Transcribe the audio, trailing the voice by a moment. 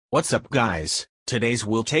What's up guys, today's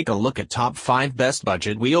we'll take a look at top 5 best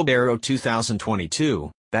budget wheelbarrow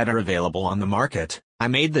 2022 that are available on the market. I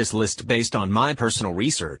made this list based on my personal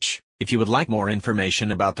research. If you would like more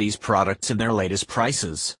information about these products and their latest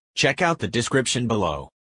prices, check out the description below.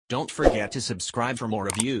 Don't forget to subscribe for more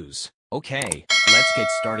reviews. Okay, let's get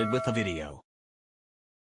started with the video.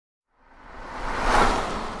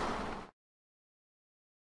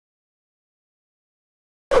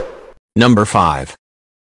 Number 5.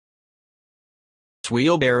 This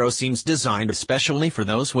wheelbarrow seems designed especially for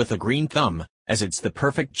those with a green thumb, as it's the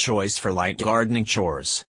perfect choice for light gardening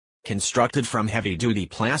chores. Constructed from heavy-duty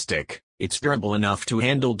plastic, it's durable enough to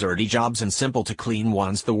handle dirty jobs and simple to clean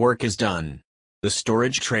once the work is done. The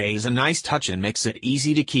storage tray is a nice touch and makes it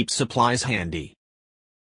easy to keep supplies handy.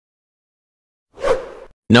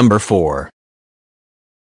 Number 4.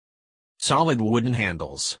 Solid wooden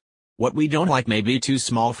handles. What we don't like may be too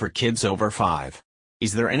small for kids over 5.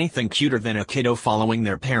 Is there anything cuter than a kiddo following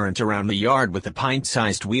their parent around the yard with a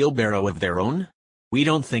pint-sized wheelbarrow of their own? We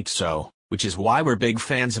don't think so, which is why we're big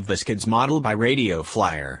fans of this kid's model by Radio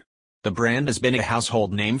Flyer. The brand has been a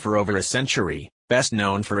household name for over a century, best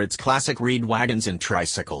known for its classic reed wagons and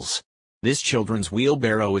tricycles. This children's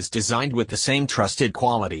wheelbarrow is designed with the same trusted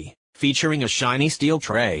quality, featuring a shiny steel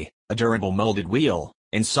tray, a durable molded wheel,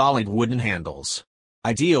 and solid wooden handles.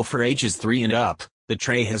 Ideal for ages 3 and up, the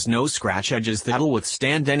tray has no scratch edges that'll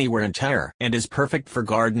withstand any wear and tear and is perfect for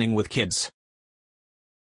gardening with kids.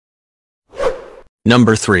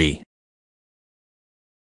 Number 3.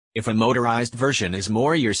 If a motorized version is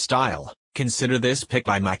more your style, consider this pick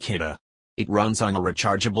by Makita. It runs on a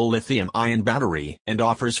rechargeable lithium-ion battery and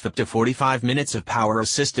offers 50 to 45 minutes of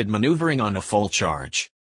power-assisted maneuvering on a full charge.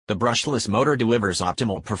 The brushless motor delivers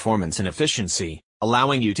optimal performance and efficiency,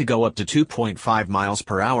 allowing you to go up to 2.5 miles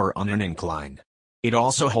per hour on an incline. It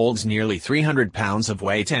also holds nearly 300 pounds of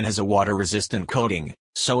weight and has a water-resistant coating,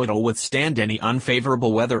 so it'll withstand any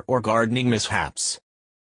unfavorable weather or gardening mishaps.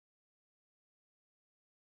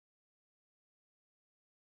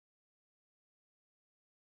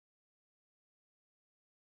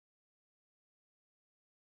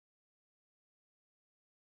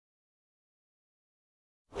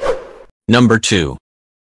 Number 2.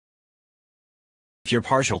 If you're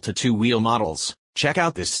partial to two-wheel models, check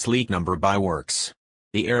out this sleek number by Works.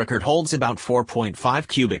 The Aerocart holds about 4.5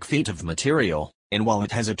 cubic feet of material, and while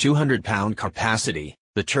it has a 200-pound capacity,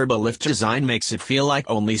 the turbo-lift design makes it feel like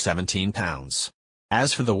only 17 pounds.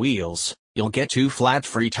 As for the wheels, you'll get 2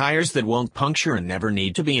 flat-free tires that won't puncture and never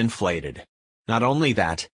need to be inflated. Not only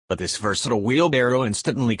that, but this versatile wheelbarrow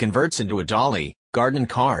instantly converts into a dolly, garden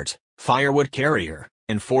cart, firewood carrier,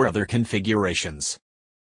 and 4 other configurations.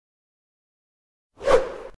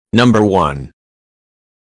 Number 1.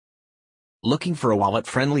 Looking for a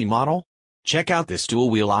wallet-friendly model? Check out this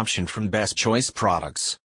dual-wheel option from Best Choice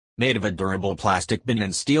Products. Made of a durable plastic bin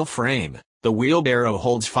and steel frame, the wheelbarrow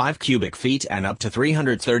holds 5 cubic feet and up to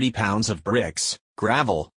 330 pounds of bricks,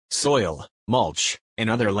 gravel, soil, mulch, and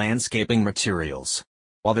other landscaping materials.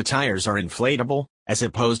 While the tires are inflatable, as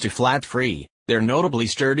opposed to flat-free, they're notably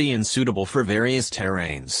sturdy and suitable for various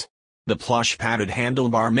terrains. The plush padded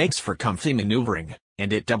handlebar makes for comfy maneuvering,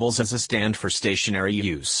 and it doubles as a stand for stationary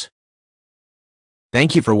use.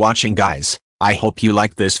 Thank you for watching guys, I hope you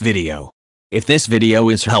liked this video. If this video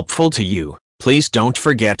is helpful to you, please don't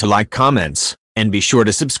forget to like, comments, and be sure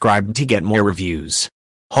to subscribe to get more reviews.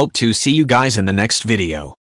 Hope to see you guys in the next video.